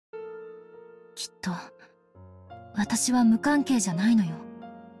きっと私は無関係じゃないのよ。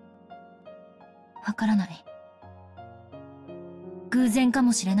わからない。偶然か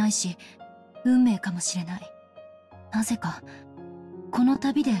もしれないし、運命かもしれない。なぜかこの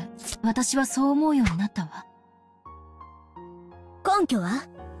旅で私はそう思うようになったわ。根拠は？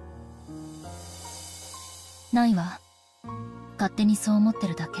ないわ。勝手にそう思って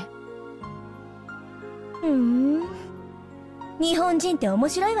るだけ。日本人って面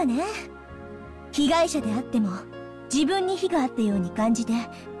白いわね。被害者であっても自分に非があったように感じて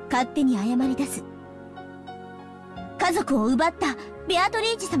勝手に謝り出す。家族を奪ったベアトリ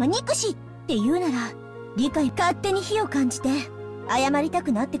ーチ様憎しって言うなら理解。勝手に非を感じて謝りた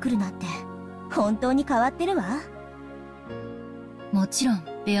くなってくるなんて本当に変わってるわ。もちろん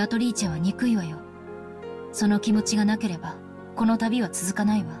ベアトリーチェは憎いわよ。その気持ちがなければこの旅は続か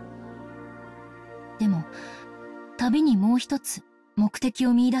ないわ。でも旅にもう一つ目的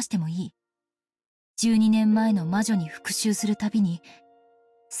を見出してもいい。12年前の魔女に復讐する旅に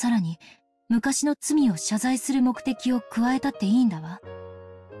さらに昔の罪を謝罪する目的を加えたっていいんだわ。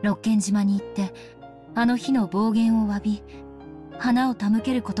ロッケン島に行ってあの日の暴言を詫び花を手向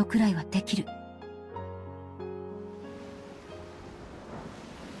けることくらいはできる。い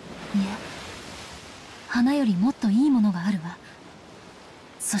え、花よりもっといいものがあるわ。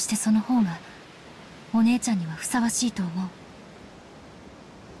そしてその方がお姉ちゃんにはふさわしいと思う。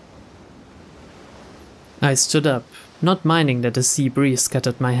I stood up, not minding that the sea breeze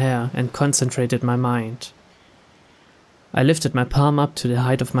scattered my hair and concentrated my mind. I lifted my palm up to the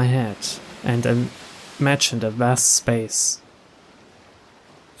height of my head and imagined a vast space.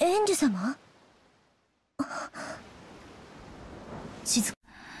 エンジュ様？静か。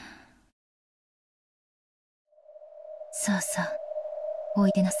さあさあ、お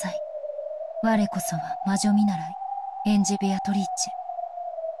いでなさい。我こそは魔女見習い、エンジェ・ベアトリーチェ。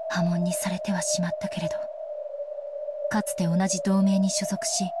破門にされてはしまったけれど、かつて同じ同盟に所属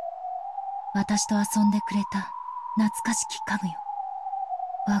し、私と遊んでくれた懐かしき家具よ。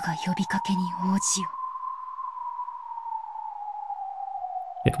我が呼びかけに応じよ。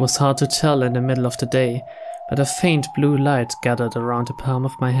It was hard to tell in the middle of the day, but a faint blue light gathered around the palm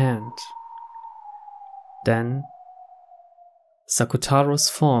of my hand. Then, Sakutaro's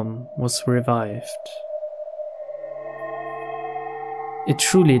form was revived. It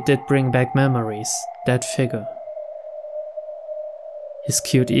truly did bring back memories, that figure. His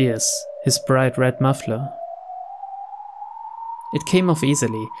cute ears, his bright red muffler. It came off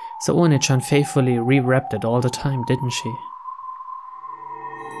easily, so One-chan faithfully rewrapped it all the time, didn't she?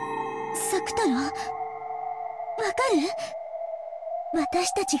 サク太郎、わかる？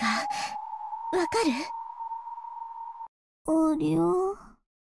私たちがわかる？おりょ？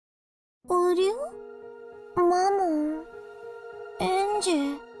おりょ？マモン？エンジ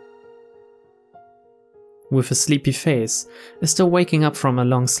ェ？ With a sleepy face, as though waking up from a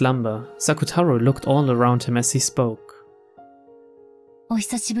long slumber, Sakutaro looked all around him as he spoke. お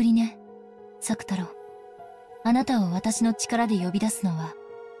久しぶりね、サク太郎。あなたを私の力で呼び出すのは、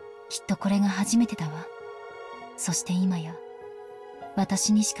きっとこれが初めてだわ。そして今や、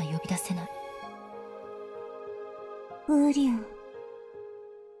私にしか呼び出せない。ウリュウ。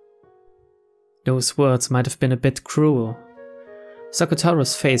Those words might have been a bit cruel.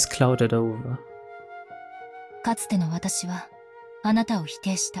 Sakutaro's face clouded over. かつての私は、あなたを否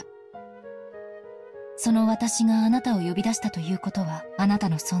定した。その私があなたを呼び出したということは、あなた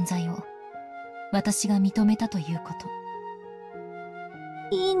の存在を、私が認めたということ。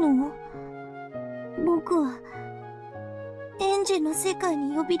いいの？僕は、エンジェの世界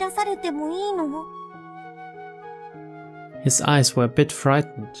に呼び出されてもいいの？ His eyes were a bit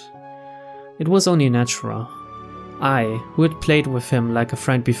frightened. It was only natural. I, who had played with him like a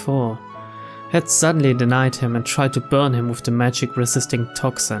friend before, had suddenly denied him and tried to burn him with the magic-resisting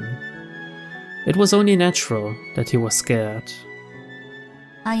toxin. It was only natural that he was scared.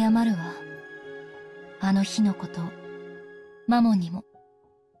 謝るわ。あの日のこと、マモンにも。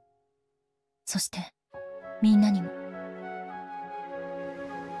そして、みんなにも。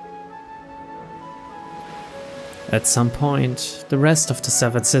At some point, the rest of the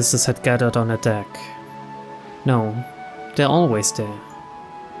Seven Sisters had gathered on the deck. No, they're always there.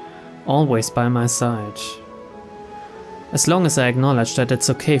 Always by my side. As long as I acknowledge that it's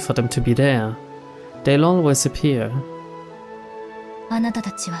okay for them to be there, they'll always appear. あなた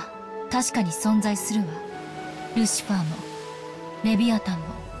たちは確かに存在するわ。ルシファーも、レビアタンも、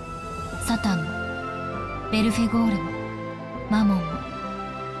サタンも、ベルフェゴールも、マモンも、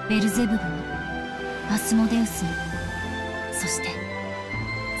ベルゼブブも、アスモデウスも、そして、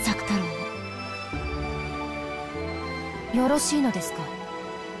サク太郎も。よろしいのですか、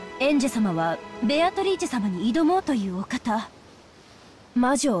エンジェ様はベアトリーチェ様に挑もうというお方。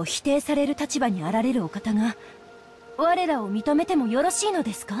魔女を否定される立場にあられるお方が我らを認めてもよろしいの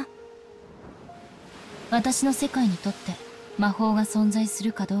ですか？私の世界にとって魔法が存在す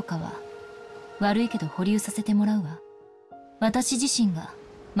るかどうかは悪いけど保留させてもらうわ。私自身が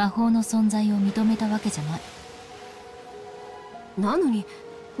魔法の存在を認めたわけじゃない。なのに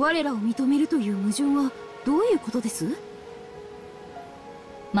我らを認めるという矛盾はどういうことです？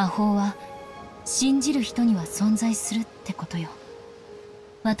魔法は信じる人には存在するってことよ。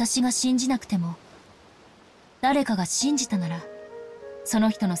私が信じなくても誰かが信じたならその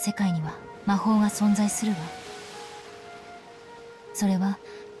人の世界には魔法が存在するわ。それは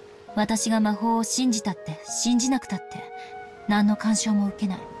私が魔法を信じたって信じなくたって何の干渉も受け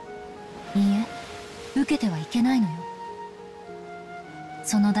ない。いいえ、受けてはいけないのよ。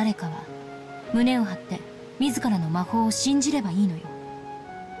その誰かは胸を張って自らの魔法を信じればいいのよ。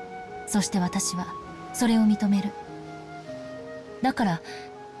そして私はそれを認める。だから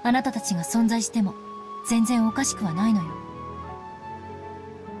あなたたちが存在しても全然おかしくはないのよ。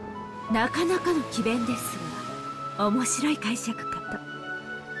なかなかの詭弁ですが、面白い解釈か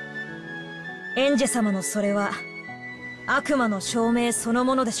と。エンジェ様のそれは悪魔の証明その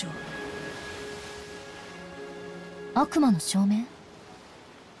ものでしょう。悪魔の証明？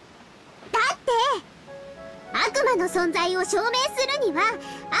だって悪魔の存在を証明するには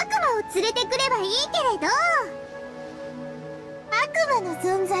悪魔を連れてくればいいけれど、悪魔の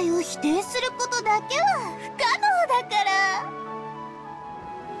存在を否定することだけは不可能だから。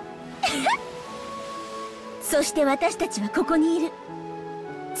そして私たちはここにいる。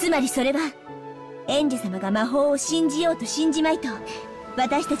つまりそれはエンジェ様が魔法を信じようと信じまいと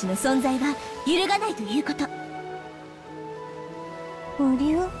私たちの存在は揺るがないということ。あ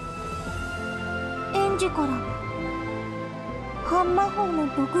りゃ、エンジから半魔法の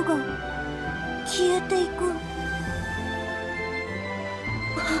毒が消えていく。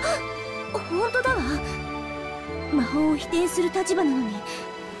本当だわ。魔法を否定する立場なのに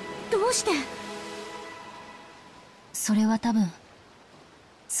どうして？それは多分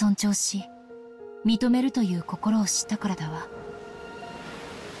尊重し認めるという心を知ったからだわ。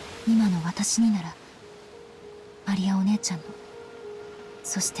今の私にならアリアお姉ちゃんの、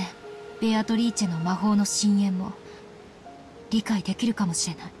そしてベアトリーチェの魔法の深淵も理解できるかもし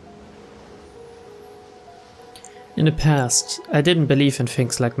れない。In the past, I didn't believe in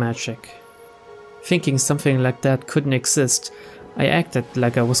things like magic. Thinking something like that couldn't exist, I acted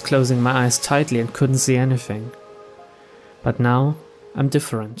like I was closing my eyes tightly and couldn't see anything. But now, I'm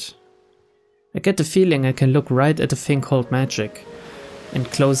different. I get the feeling I can look right at a thing called magic and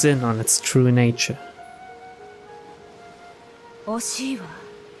close in on its true nature. 惜しいわ。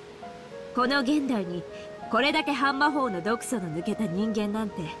この現代にこれだけ半魔法の毒素の抜けた人間なん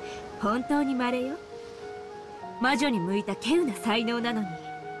て本当に稀よ。魔女に向いた稀有な才能なのに。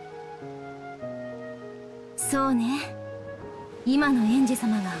そうね。今のエンジェ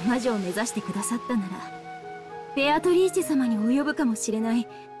様が魔女を目指してくださったならベアトリーチェ様に及ぶかもしれない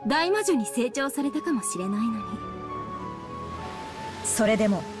大魔女に成長されたかもしれないのに。それで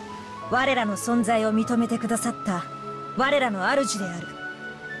も我らの存在を認めてくださった我らの主である。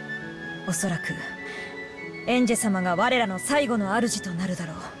おそらくエンジェ様が我らの最後の主となるだ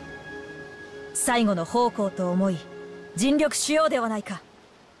ろう。最後の奉公と思い尽力しようではないか。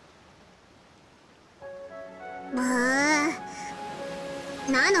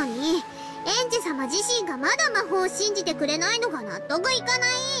なのにエンジェ様自身がまだ魔法を信じてくれないのが納得いかない。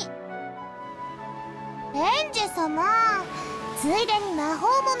エンジェ様、ついでに魔法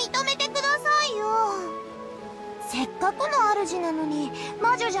も認めてくださいよ。せっかくの主なのに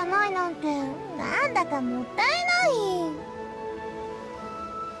魔女じゃないなんてなんだかもったいない。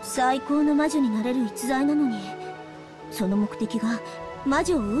最高の魔女になれる逸材なのにその目的が魔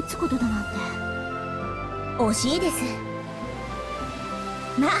女を撃つことだなんて惜しいです。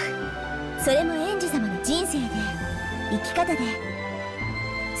まあそれもエンジェ様の人生で生き方で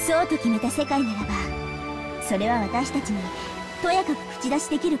そうと決めた世界ならばそれは私たちにとやかく口出し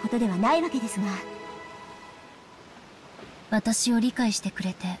できることではないわけですが。私を理解してく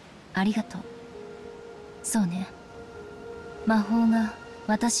れてありがとう。そうね、魔法が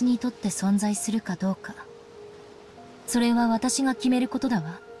私にとって存在するかどうか、それは私が決めることだ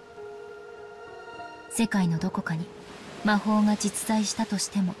わ。世界のどこかに魔法が実在したとし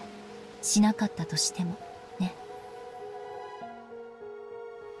てもしなかったとしてもね。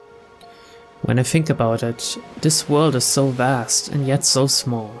 When I think about it, this world is so vast and yet so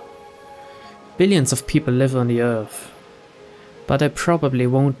small. Billions of people live on the earth. But I probably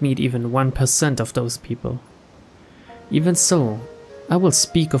won't meet even 1% of those people. Even so, I will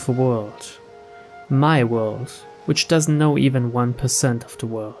speak of a world, my world, which doesn't know even 1% of the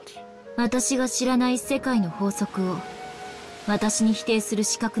world. 私が知らない世界の法則を私に否定する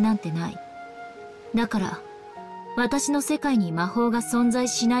資格なんてない。だから私の世界に魔法が存在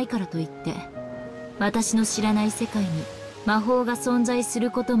しないからといって私の知らない世界に魔法が存在す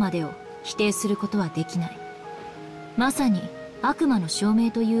ることまでを否定することはできない。まさに悪魔の証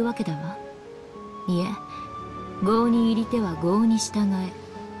明というわけだわ。いえ、業に入りては業に従え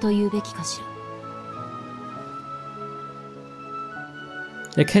と言うべきかしら。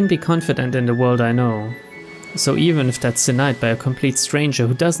I can be confident in the world I know, so even if that's denied by a complete stranger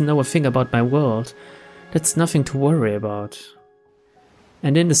who doesn't know a thing about my world, that's nothing to worry about.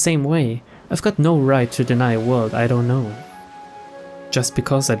 And in the same way, I've got no right to deny a world I don't know, just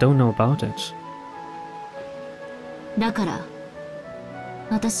because I don't know about it. だから、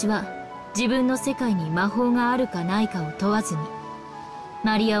私は自分の世界に魔法があるかないかを問わずに、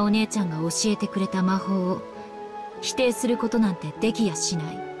マリアお姉ちゃんが教えてくれた魔法を否定することなんてできやしな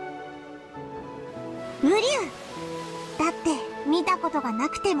い。無理だって見たことがな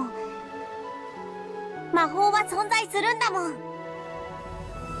くても魔法は存在するんだもん。え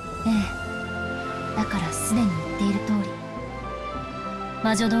え、だからすでに言っている通り、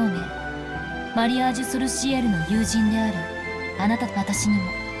魔女同盟マリアージュ・ソルシエルの友人であるあなたと私にも、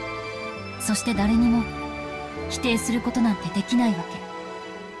そして誰にも否定することなんてできないわけ。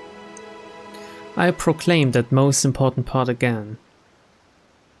I proclaim that most important part again.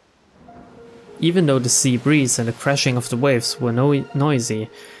 Even though the sea breeze and the crashing of the waves were noisy,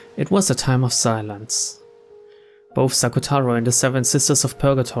 it was a time of silence. Both Sakutaro and the Seven Sisters of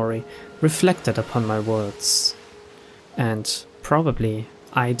Purgatory reflected upon my words. And probably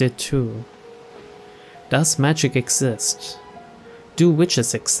I did too. Does magic exist? Do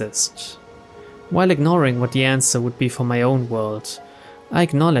witches exist? While ignoring what the answer would be for my own world, I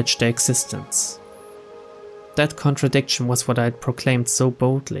acknowledged their existence. That contradiction was what I had proclaimed so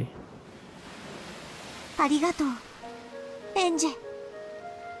boldly. ありがとう、エンジェ。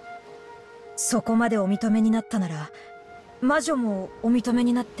そこまでお認めになったなら、魔女もお認め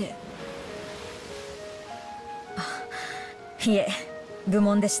になって。いえ、愚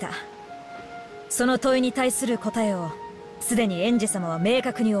問でした。その問いに対する答えを、すでにエンジェ様は明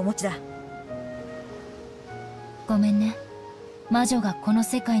確にお持ちだ。ごめんね。魔女がこの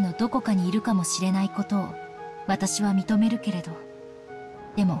世界のどこかにいるかもしれないことを私は認めるけれど、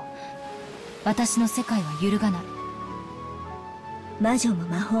でも私の世界は揺るがない。魔女も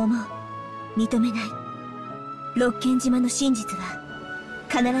魔法も認めない。ロッケン島の真実は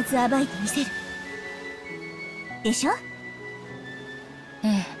必ず暴いてみせるでしょ。え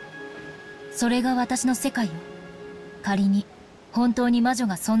え、それが私の世界よ。仮に本当に魔女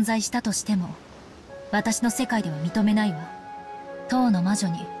が存在したとしても私の世界では認めないわ。当の魔女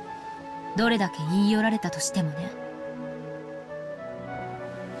にどれだけ言い寄られたとしてもね。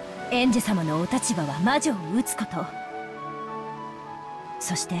エンジェ様のお立場は魔女を撃つこと。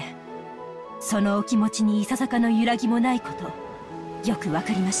そしてそのお気持ちにいささかの揺らぎもないこと、よくわ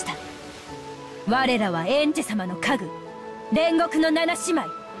かりました。我らはエンジェ様の家具、煉獄の七姉妹。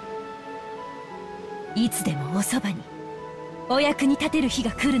いつでもおそばにお役に立てる日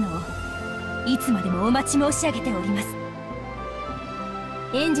が来るのをいつまでもお待ち申し上げております。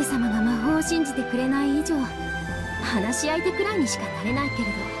エンジェ様が魔法を信じてくれない以上、話し相手くらいにしかなれないけれ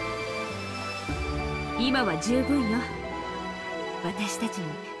ど、今は十分よ。私たちに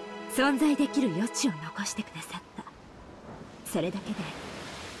存在できる余地を残してくださった。それだけで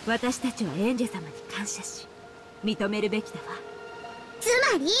私たちはエンジェ様に感謝し認めるべきだわ。つ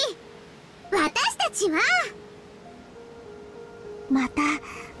まり私たちはまた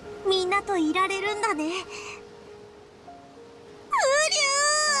みんなといられるんだね。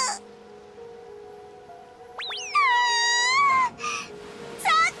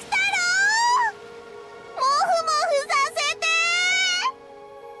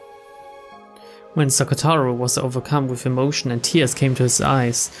When Sakutaro was overcome with emotion and tears came to his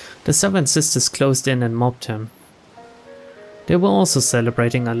eyes, the seven sisters closed in and mobbed him. They were also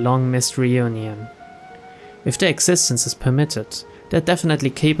celebrating a long-missed reunion. If their existence is permitted, they're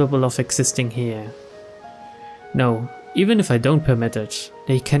definitely capable of existing here. No, even if I don't permit it,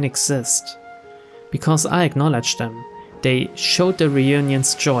 they can exist. Because I acknowledge them, they showed the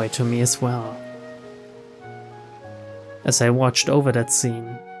reunion's joy to me as well. As I watched over that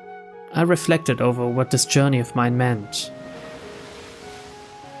scene, I reflected over what this journey of mine meant.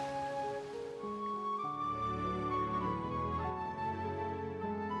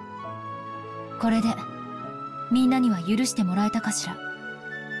 これでみんなには許してもらえたかしら。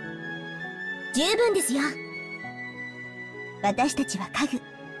十分ですよ。私たちは家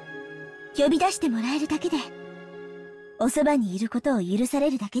具。呼び出してもらえるだけで、おそばにいることを許され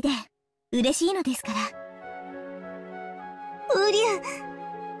るだけで、嬉しいのですから。ウリュウ、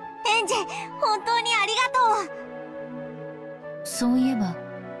エンジェ、本当にありがとう。そういえば、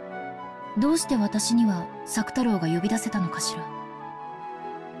どうして私には作太郎が呼び出せたのかしら。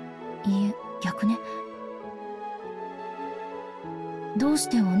いいえ、逆ね。どうし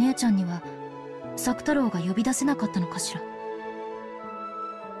てお姉ちゃんには作太郎が呼び出せなかったのかしら。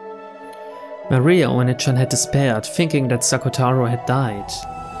Maria One-chan had despaired, thinking that Sakutaro had died,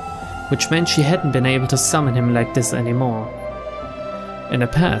 which meant she hadn't been able to summon him like this anymore. In the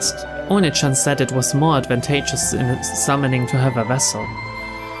past, One-chan said it was more advantageous in summoning to have a vessel.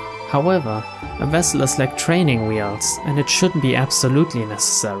 However, a vessel is like training wheels, and it shouldn't be absolutely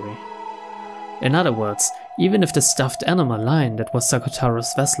necessary. In other words, even if the stuffed animal line that was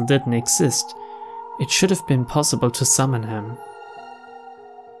Sakutaro's vessel didn't exist, it should have been possible to summon him.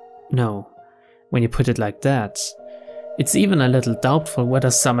 No, when you put it like that, it's even a little doubtful whether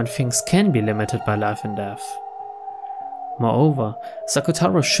summoned things can be limited by life and death. Moreover,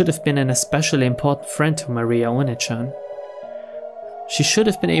 Sakutaro should have been an especially important friend to Maria One-chan. She should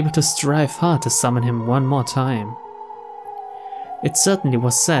have been able to strive hard to summon him one more time. It certainly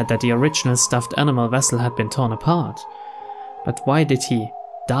was said that the original stuffed animal vessel had been torn apart, but why did he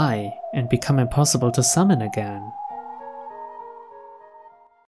die and become impossible to summon again?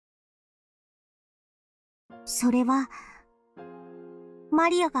 それは、マ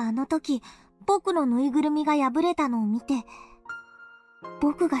リアがあの時、僕のぬいぐるみが破れたのを見て、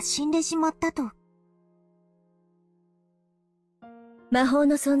僕が死んでしまったと。魔法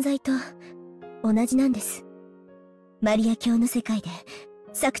の存在と同じなんです。マリア教の世界で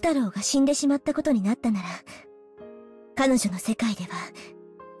作太郎が死んでしまったことになったなら、彼女の世界では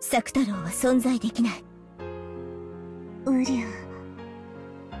作太郎は存在できない。ウリュウ。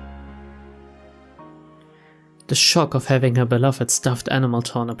The shock of having her beloved stuffed animal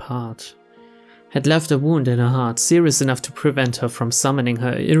torn apart had left a wound in her heart serious enough to prevent her from summoning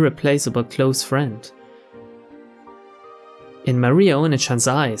her irreplaceable close friend. In Maria One-chan's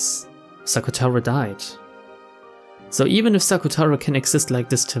eyes, Sakutaro died. So even if Sakutaro can exist like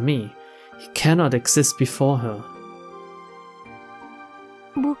this to me, he cannot exist before her.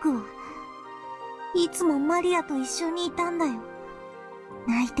 僕はいつもマリアと一緒にいたんだよ。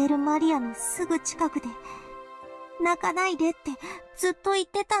泣いてるマリアのすぐ近くで、泣かないでってずっと言っ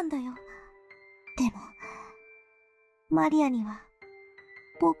てたんだよ。でも、マリアには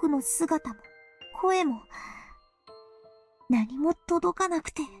僕の姿も声も何も届かなく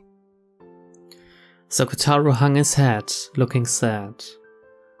て。Sakutaro hung his head, looking sad.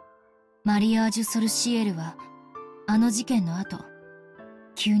 マリアージュ・ソルシエルは、あの事件の後、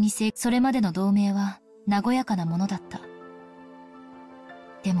急にそれまでの同盟は和やかなものだった。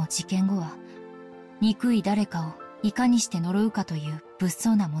でも事件後は、憎い誰かをいかにして呪うかという物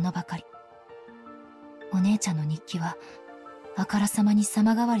騒なものばかり。お姉ちゃんの日記は、あからさまに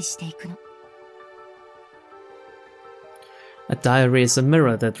様変わりしていくの。A diary is a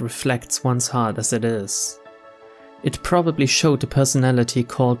mirror that reflects one's heart as it is. It probably showed the personality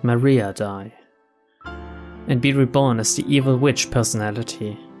called Maria die, and be reborn as the evil witch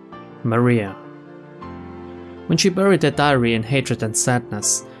personality, Maria. When she buried that diary in hatred and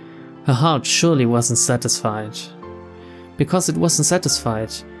sadness, her heart surely wasn't satisfied. Because it wasn't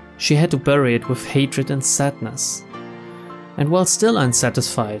satisfied, she had to bury it with hatred and sadness. And while still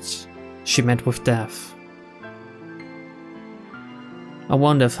unsatisfied, she met with death. I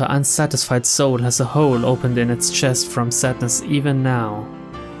wonder if her unsatisfied soul has a hole opened in its chest from sadness even now,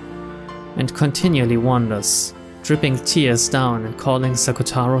 and continually wanders, dripping tears down and calling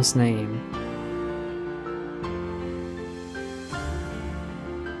Sakutaro's name.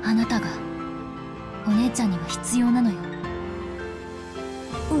 あなたがお姉ちゃんには必要なのよ。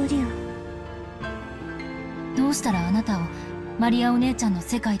ウリュウ。どうしたらあなたをマリアお姉ちゃんの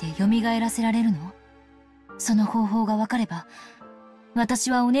世界で蘇らせられるの？その方法がわかれば、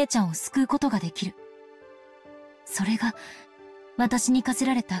私はお姉ちゃんを救うことができる。それが私に課せ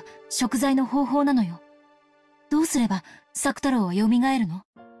られた贖罪の方法なのよ。どうすれば作太郎は蘇るの？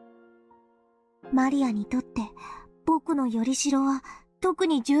マリアにとって僕のよりしろは特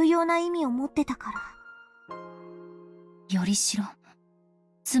に重要な意味を持ってたから。よりしろ。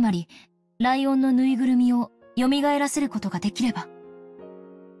つまり、ライオンのぬいぐるみを蘇らせることができれば。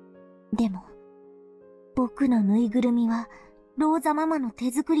でも、僕のぬいぐるみはローザママの手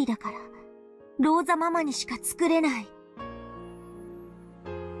作りだから、ローザママにしか作れない。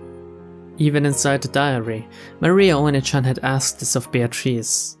Even inside the diary, Maria One-chan had asked this of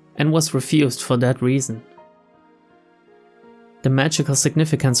Beatrice, and was refused for that reason. The magical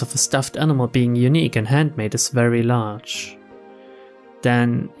significance of a stuffed animal being unique and handmade is very large.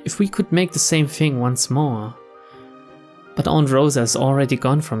 Then, if we could make the same thing once more... But Aunt Rosa is already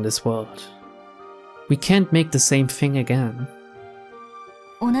gone from this world. We can't make the same thing again.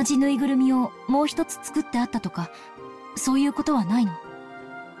 同じぬいぐるみをもう一つ作ってあったとか、そういうことはないの？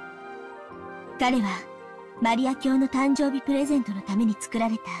彼はマリア卿の誕生日プレゼントのために作ら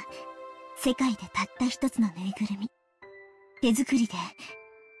れた世界でたった一つのぬいぐるみ。手作りで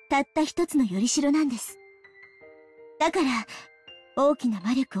たった一つのよりしろなんです。だから大きな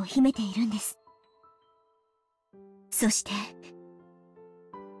魔力を秘めているんです。そして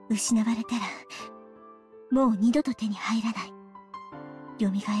失われたらもう二度と手に入らない。蘇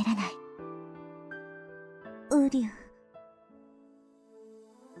らない。ウリュウ。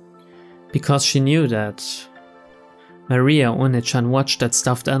Because she knew that. Maria One-chan watched that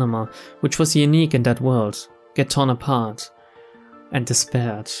stuffed animal, which was unique in that world, get torn apart, and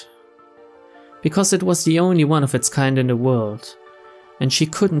despaired. Because it was the only one of its kind in the world, and she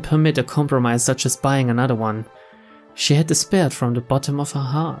couldn't permit a compromise such as buying another one. She had despaired from the bottom of her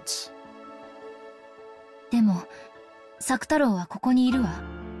heart. でも、作太郎はここにいるわ。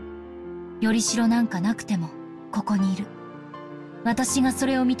よりしろなんかなくても、ここにいる。私がそ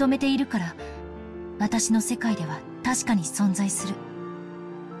れを認めているから、私の世界では確かに存在する。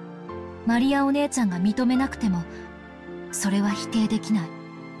マリアお姉ちゃんが認めなくても、それは否定できない。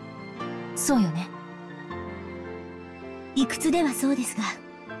そうよね。理屈ではそうですが、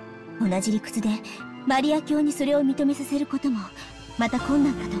同じ理屈でマリア卿にそれを認めさせることもまた困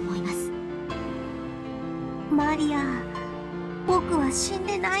難かと思います。マリア、僕は死ん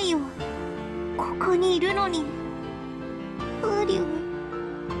でないよ。ここにいるのに。ウリュウ。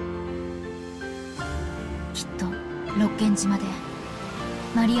きっとロッケン島で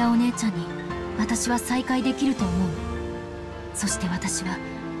マリアお姉ちゃんに私は再会できると思う。そして私は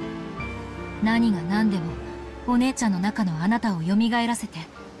何が何でもお姉ちゃんの中のあなたを蘇らせて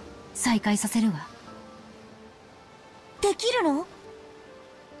再会させるわ。できるの？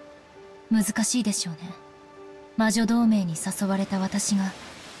難しいでしょうね。魔女同盟に誘われた私が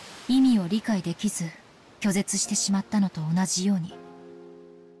意味を理解できず拒絶してしまったのと同じように、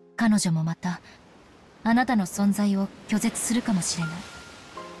彼女もまたあなたの存在を拒絶するかもしれない。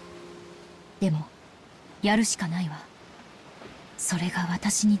でもやるしかないわ。それが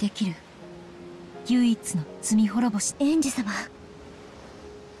私にできる唯一の罪滅ぼし。エンジ様。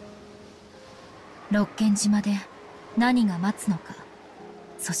ロッケン島で何が待つのか、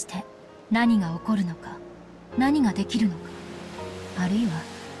そして何が起こるのか、何ができるのか、あるいは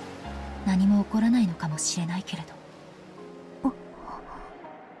何も起こらないのかもしれないけれど、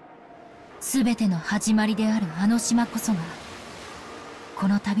全ての始まりであるあの島こそがこ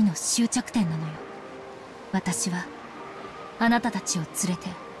の旅の終着点なのよ。私はあなたたちを連れて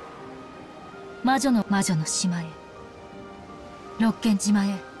魔女の島へ、ロッケン島へ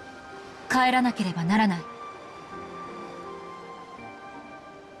帰らなければならない。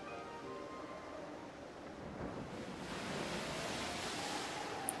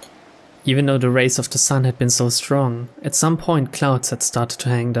Even though the rays of the sun had been so strong, at some point clouds had started to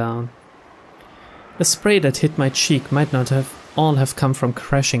hang down. The spray that hit my cheek might not have all have come from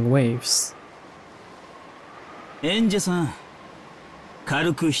crashing waves. エンジェさん、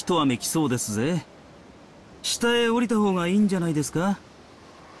軽く一雨来そうですぜ。下へ降りた方がいいんじゃないですか?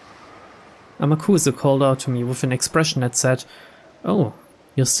 Amakusa called out to me with an expression that said, "Oh,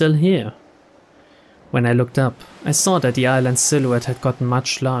 you're still here." When I looked up, I saw that the island's silhouette had gotten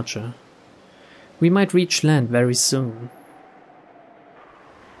much larger. We might reach land very soon.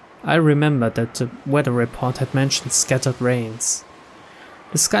 I remembered that the weather report had mentioned scattered rains.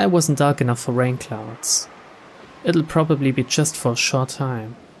 The sky wasn't dark enough for rain clouds. It'll probably be just for a short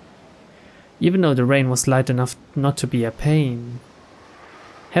time. Even though the rain was light enough not to be a pain,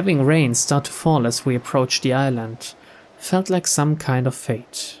 having rain start to fall as we approached the island felt like some kind of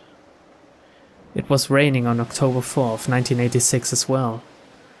fate. It was raining on October 4th, 1986 as well.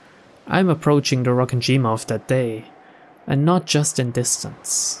 I'm approaching the Rokkenjima of that day, and not just in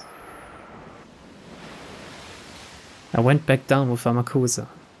distance. I went back down with Amakusa.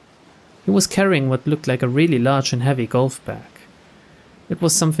 He was carrying what looked like a really large and heavy golf bag. It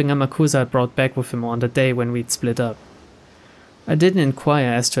was something Amakusa had brought back with him on the day when we'd split up. I didn't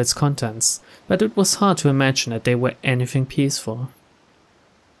inquire as to its contents, but it was hard to imagine that they were anything peaceful.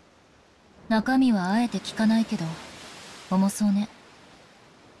 中身はあえて聞かないけど、重そうね。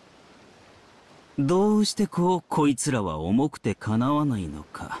どうしてこいつらは重くてかなわないの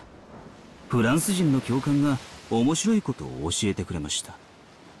か。フランス人の教官が面白いことを教えてくれました。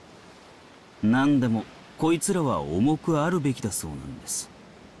何でもこいつらは重くあるべきだそうなんです。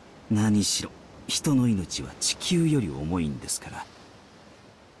何しろ人の命は地球より重いんですから。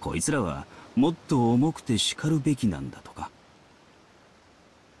こいつらはもっと重くて叱るべきなんだとか。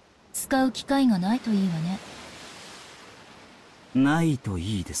使う機会がないといいわね。ないと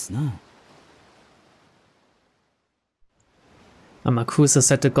いいですな。Amakusa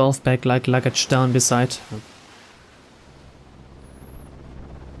set the golf bag like luggage down beside her.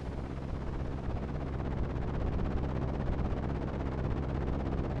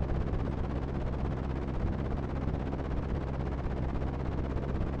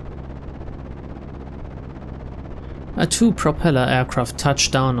 A two-propeller aircraft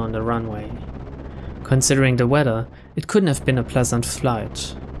touched down on the runway. Considering the weather, it couldn't have been a pleasant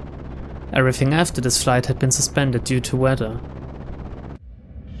flight. Everything after this flight had been suspended due to weather.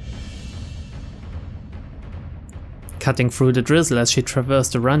 Cutting through the drizzle as she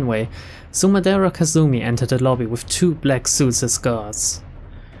traversed the runway, Sumadera Kazumi entered the lobby with 2 black suits as guards.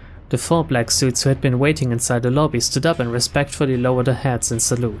 The 4 black suits who had been waiting inside the lobby stood up and respectfully lowered their heads in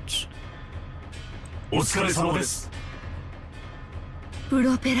salute. お疲れ様です。プ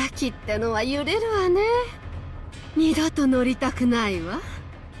ロペラ機ってのは揺れるわね。二度と乗りたくないわ。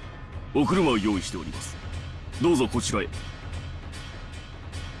お車を用意しております。どうぞこちらへ。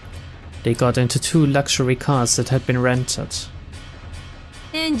They got into 2 luxury cars that had been rented.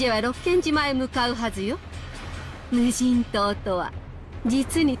 エンジェはロッケン島へ向かうはずよ。無人島とは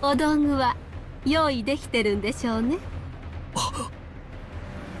実にお道具は用意できてるんでしょうね。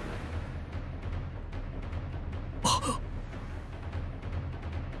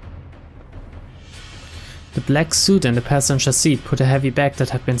The black suit in the passenger seat put a heavy bag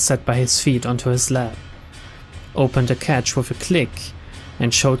that had been set by his feet onto his lap, opened the catch with a click,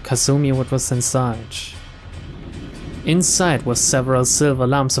 and showed Kazumi what was inside. Inside was several silver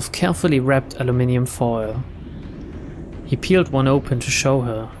lumps of carefully wrapped aluminium foil. He peeled one open to show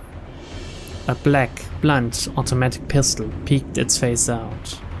her. A black, blunt automatic pistol peeked its face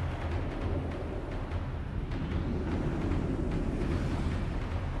out.